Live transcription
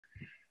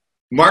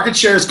Market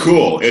share is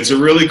cool. It's a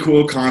really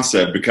cool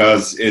concept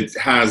because it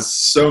has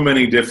so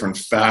many different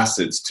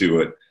facets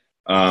to it.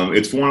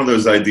 It's one of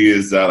those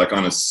ideas that, like,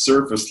 on a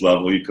surface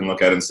level, you can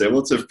look at it and say, well,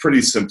 it's a pretty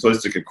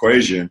simplistic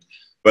equation.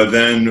 But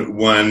then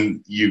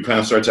when you kind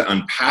of start to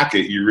unpack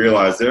it, you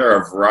realize there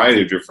are a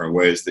variety of different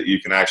ways that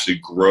you can actually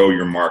grow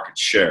your market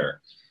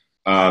share.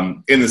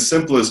 In the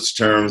simplest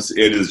terms,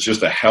 it is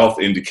just a health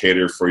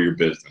indicator for your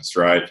business,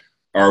 right?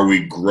 Are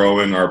we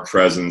growing our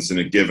presence in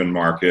a given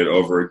market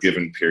over a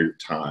given period of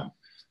time?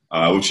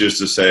 Which is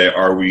to say,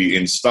 are we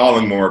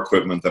installing more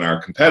equipment than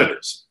our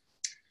competitors?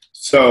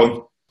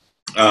 So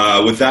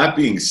with that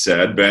being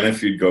said, Ben,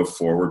 if you'd go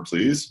forward,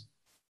 please.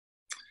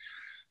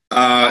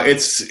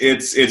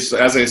 It's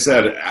as I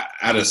said,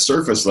 at a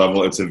surface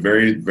level, it's a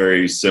very,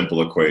 very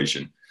simple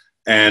equation.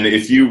 And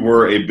if you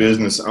were a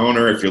business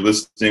owner, if you're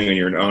listening and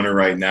you're an owner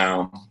right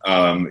now,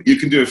 you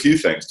can do a few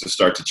things to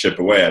start to chip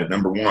away at it.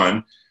 Number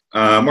one,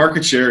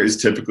 market share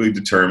is typically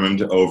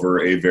determined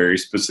over a very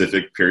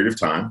specific period of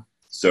time.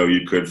 So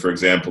you could, for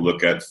example,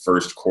 look at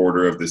first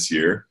quarter of this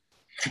year,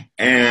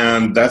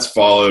 and that's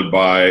followed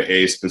by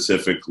a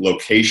specific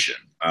location.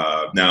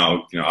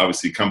 Now,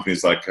 obviously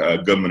companies like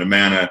Goodman &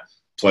 Manna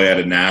play at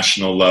a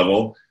national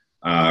level,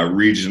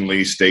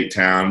 regionally, state,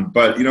 town.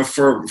 But,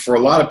 for a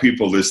lot of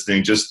people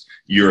listening, just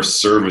your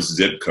service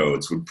zip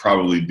codes would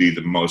probably be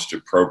the most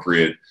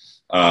appropriate,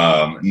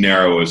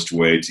 narrowest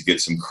way to get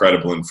some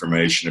credible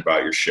information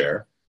about your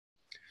share.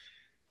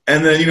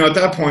 And then, at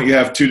that point, you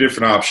have two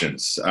different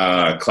options.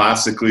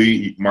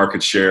 Classically,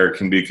 market share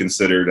can be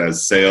considered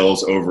as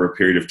sales over a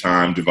period of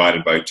time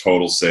divided by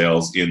total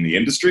sales in the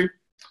industry.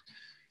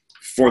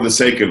 For the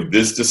sake of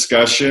this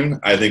discussion,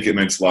 I think it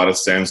makes a lot of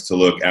sense to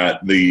look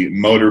at the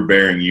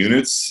motor-bearing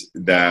units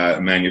that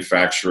a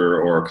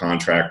manufacturer or a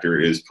contractor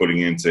is putting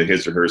into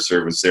his or her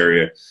service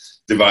area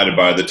divided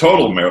by the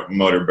total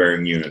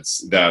motor-bearing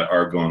units that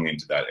are going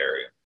into that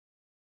area.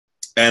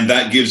 And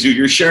that gives you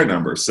your share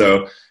number.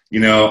 So,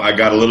 I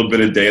got a little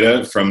bit of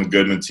data from the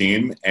Goodman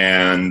team,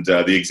 and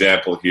the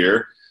example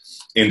here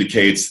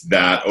indicates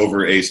that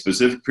over a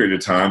specific period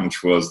of time,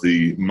 which was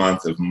the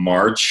month of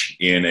March,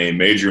 in a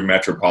major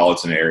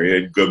metropolitan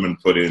area, Goodman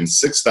put in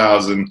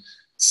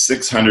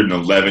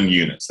 6,611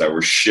 units that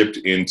were shipped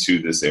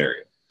into this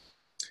area.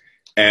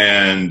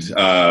 And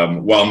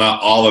while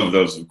not all of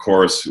those, of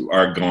course,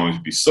 are going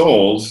to be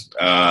sold,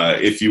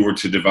 if you were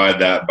to divide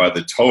that by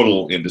the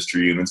total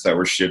industry units that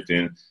were shipped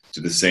in to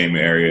the same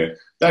area,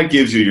 that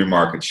gives you your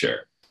market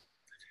share.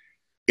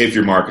 If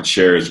your market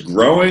share is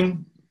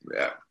growing,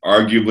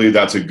 arguably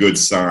that's a good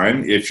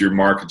sign. If your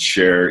market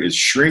share is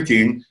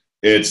shrinking,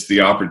 it's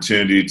the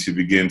opportunity to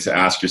begin to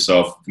ask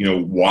yourself,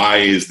 why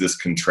is this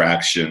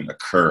contraction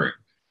occurring?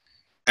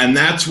 And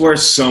that's where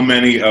so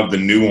many of the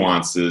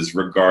nuances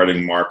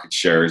regarding market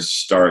shares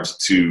start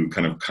to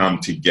kind of come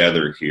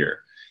together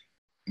here.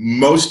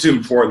 Most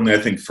importantly, I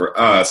think for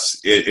us,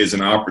 it is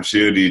an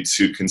opportunity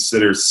to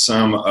consider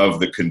some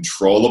of the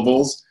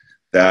controllables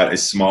that a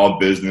small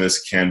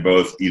business can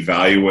both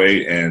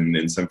evaluate and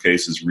in some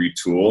cases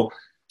retool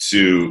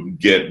to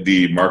get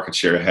the market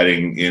share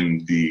heading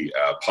in the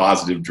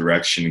positive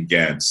direction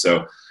again.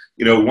 So,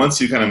 once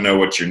you kind of know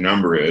what your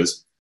number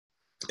is,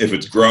 if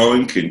it's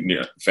growing,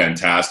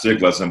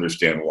 fantastic, let's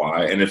understand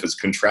why. And if it's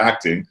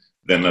contracting,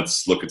 then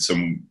let's look at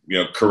some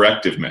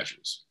corrective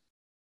measures.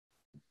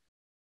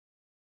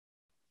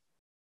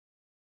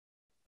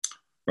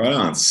 Right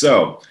on.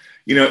 So,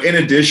 in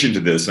addition to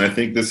this, and I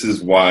think this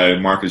is why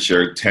market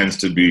share tends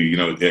to be,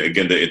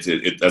 again,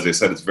 as I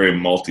said, it's very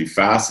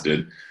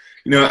multifaceted.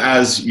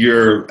 As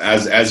your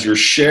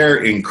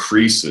share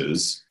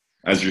increases,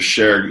 as your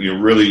share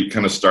really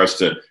kind of starts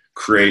to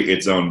create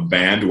its own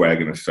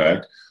bandwagon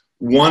effect,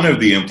 one of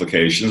the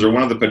implications, or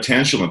one of the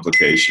potential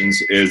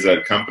implications, is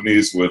that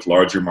companies with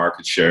larger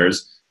market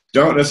shares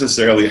don't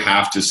necessarily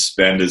have to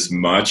spend as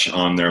much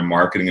on their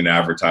marketing and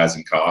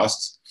advertising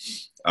costs.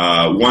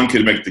 One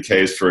could make the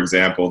case, for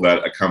example,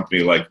 that a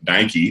company like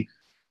Nike,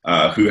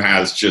 who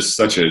has just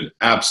such an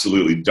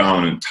absolutely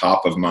dominant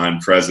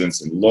top-of-mind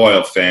presence and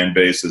loyal fan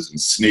bases and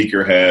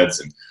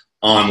sneakerheads and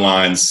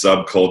online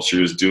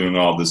subcultures doing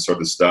all this sort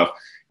of stuff,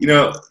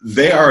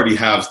 they already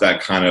have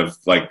that kind of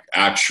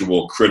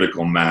actual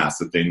critical mass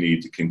that they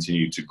need to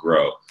continue to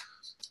grow.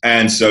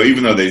 And so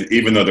even though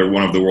they're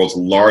one of the world's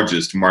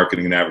largest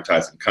marketing and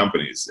advertising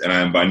companies, and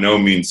I'm by no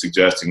means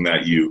suggesting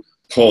that you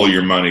pull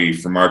your money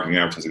for marketing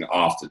and advertising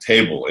off the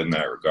table in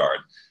that regard,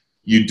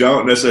 you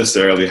don't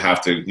necessarily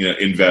have to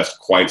invest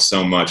quite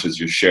so much as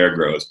your share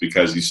grows,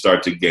 because you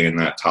start to gain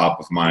that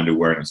top of mind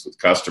awareness with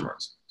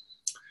customers.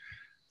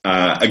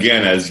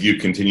 Again, as you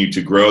continue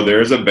to grow,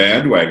 there's a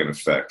bandwagon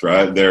effect,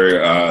 right?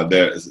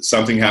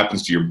 Something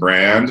happens to your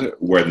brand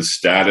where the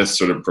status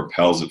sort of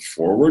propels it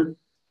forward.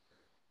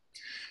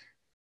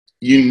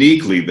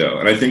 Uniquely, though,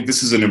 and I think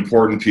this is an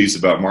important piece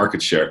about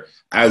market share,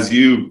 as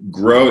you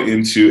grow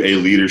into a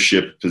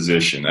leadership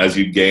position, as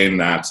you gain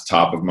that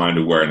top of mind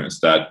awareness,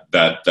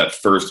 that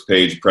first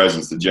page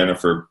presence that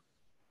Jennifer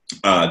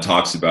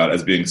talks about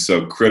as being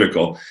so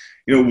critical,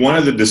 one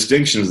of the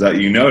distinctions that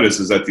you notice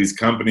is that these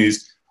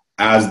companies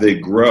as they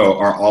grow,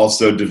 are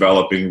also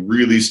developing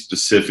really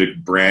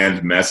specific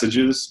brand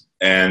messages.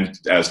 And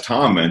as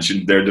Tom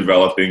mentioned, they're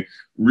developing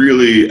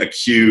really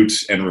acute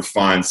and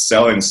refined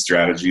selling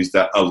strategies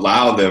that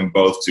allow them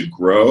both to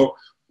grow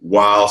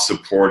while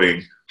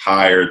supporting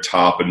higher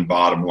top and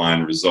bottom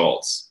line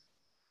results.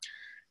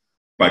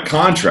 By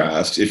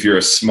contrast, if you're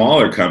a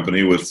smaller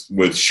company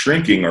with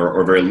shrinking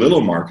or very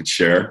little market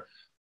share,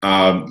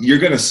 you're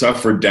going to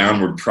suffer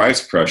downward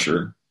price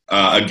pressure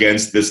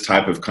against this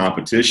type of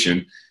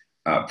competition,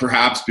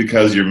 perhaps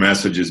because your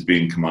message is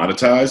being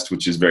commoditized,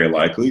 which is very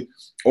likely,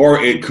 or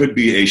it could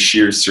be a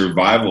sheer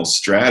survival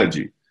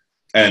strategy.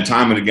 And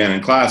time and again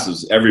in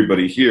classes,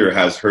 everybody here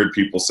has heard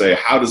people say,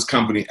 how does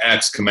company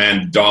X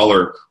command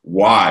dollar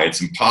Y?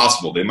 It's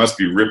impossible. They must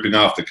be ripping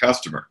off the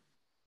customer.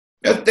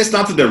 It's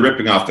not that they're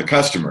ripping off the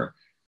customer.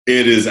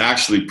 It is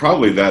actually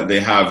probably that they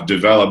have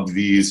developed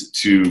these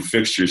two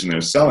fixtures in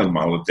their selling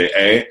model. That they,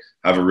 A,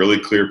 have a really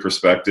clear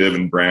perspective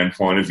and brand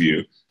point of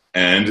view,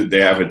 and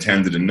they have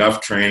attended enough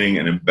training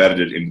and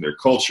embedded it into their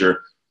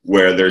culture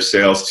where their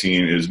sales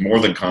team is more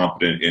than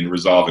competent in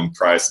resolving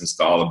price and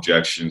style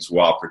objections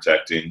while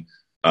protecting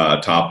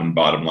top and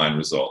bottom line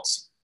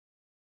results.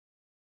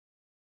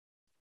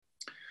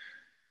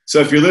 So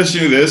if you're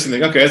listening to this and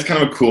think, okay, it's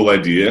kind of a cool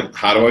idea,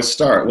 how do I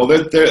start? Well,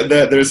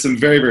 there's some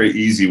very, very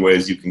easy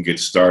ways you can get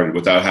started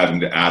without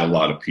having to add a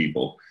lot of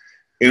people.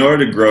 In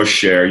order to grow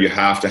share, you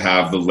have to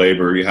have the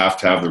labor, you have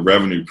to have the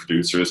revenue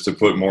producers to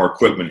put more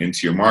equipment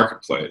into your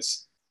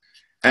marketplace.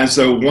 And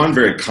so one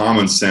very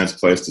common sense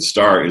place to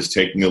start is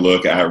taking a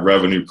look at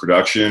revenue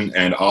production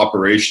and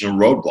operational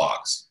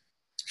roadblocks.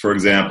 For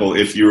example,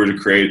 if you were to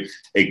create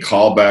a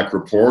callback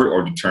report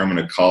or determine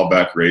a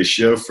callback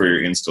ratio for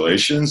your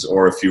installations,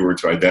 or if you were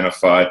to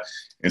identify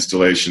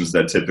installations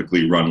that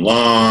typically run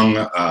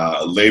long,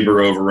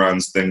 labor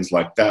overruns, things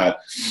like that,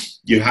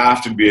 you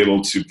have to be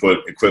able to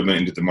put equipment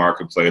into the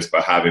marketplace by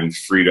having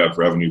freed up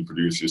revenue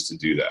producers to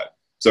do that.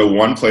 So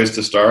one place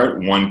to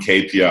start, one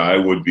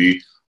KPI would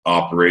be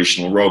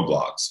operational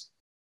roadblocks.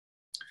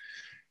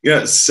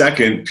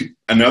 Second,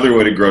 another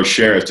way to grow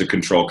share is to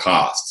control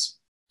costs.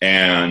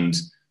 And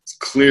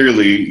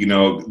clearly,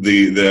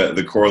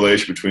 the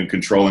correlation between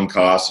controlling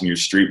costs and your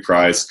street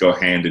price go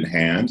hand in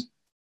hand.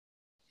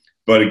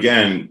 But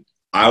again,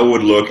 I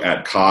would look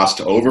at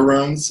cost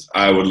overruns.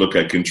 I would look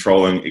at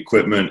controlling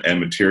equipment and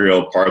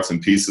material parts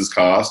and pieces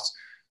costs.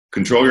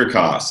 Control your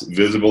costs,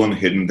 visible and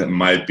hidden, that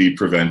might be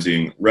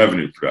preventing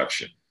revenue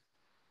production.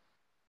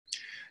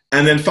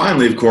 And then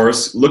finally, of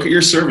course, look at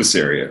your service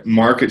area.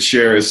 Market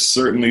share is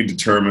certainly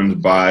determined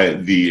by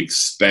the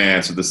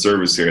expanse of the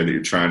service area that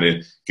you're trying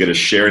to get a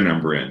share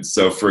number in.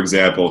 So for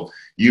example,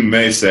 you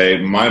may say,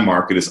 my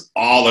market is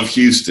all of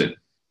Houston.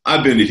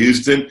 I've been to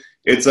Houston.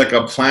 It's like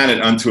a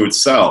planet unto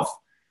itself.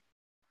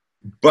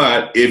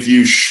 But if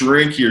you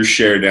shrink your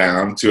share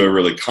down to a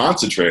really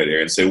concentrated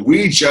area and say,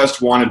 we just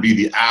want to be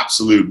the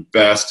absolute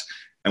best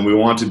and we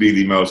want to be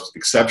the most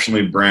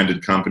exceptionally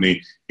branded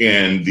company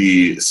in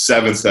the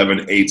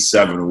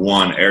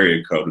 77871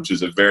 area code, which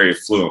is a very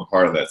affluent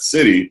part of that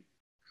city,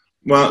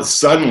 well,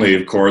 suddenly,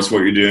 of course, what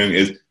you're doing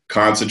is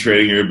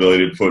concentrating your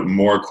ability to put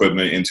more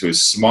equipment into a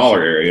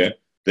smaller area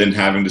than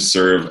having to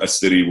serve a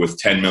city with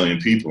 10 million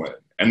people in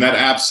it. And that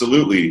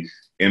absolutely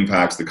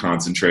impacts the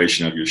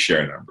concentration of your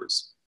share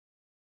numbers.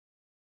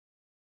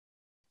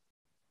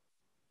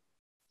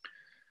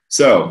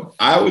 So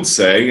I would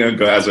say,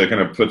 as I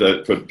kind of put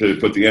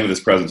the end of this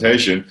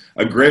presentation,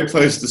 a great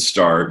place to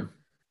start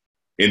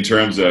in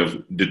terms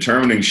of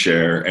determining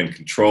share and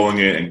controlling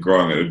it and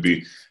growing it would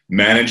be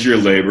manage your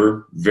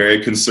labor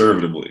very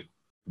conservatively.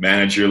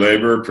 Manage your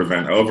labor,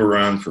 prevent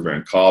overruns,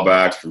 prevent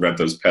callbacks, prevent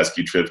those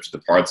pesky trips to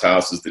the parts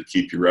houses that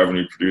keep your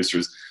revenue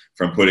producers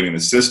from putting in the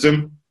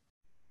system.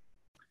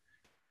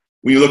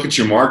 When you look at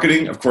your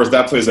marketing, of course,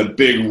 that plays a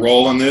big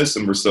role in this,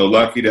 and we're so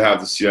lucky to have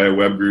the CI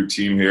Web Group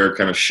team here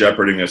kind of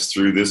shepherding us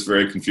through this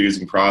very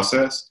confusing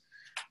process.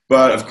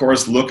 But of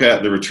course, look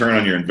at the return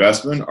on your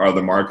investment. Are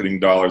the marketing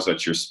dollars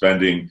that you're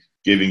spending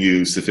giving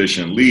you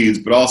sufficient leads?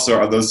 But also,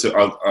 are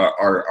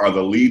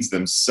the leads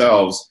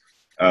themselves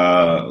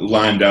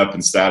lined up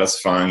and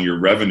satisfying your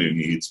revenue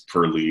needs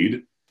per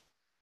lead?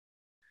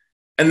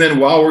 And then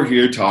while we're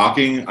here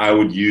talking, I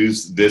would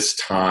use this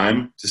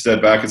time to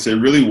step back and say,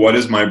 really, what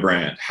is my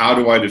brand? How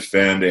do I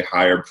defend a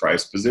higher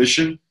price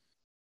position?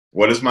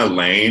 What is my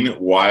lane?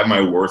 Why am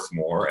I worth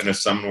more? And if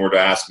someone were to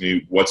ask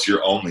me, what's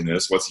your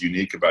onlyness? What's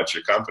unique about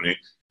your company?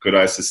 Could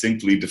I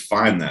succinctly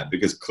define that?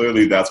 Because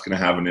clearly that's going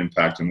to have an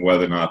impact on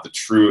whether or not the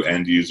true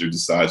end user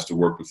decides to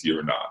work with you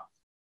or not.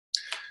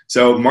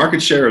 So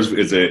market share at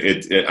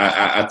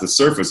the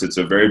surface, it's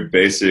a very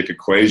basic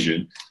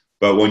equation.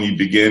 But when you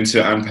begin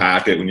to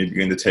unpack it, when you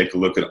begin to take a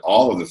look at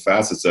all of the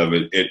facets of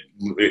it,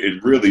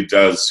 it really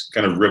does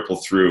kind of ripple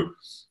through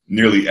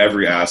nearly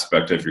every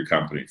aspect of your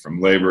company,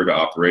 from labor to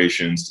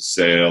operations to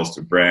sales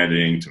to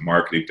branding to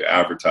marketing to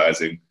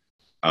advertising.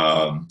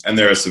 And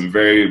there are some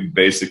very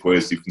basic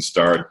ways you can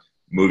start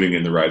moving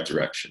in the right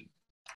direction.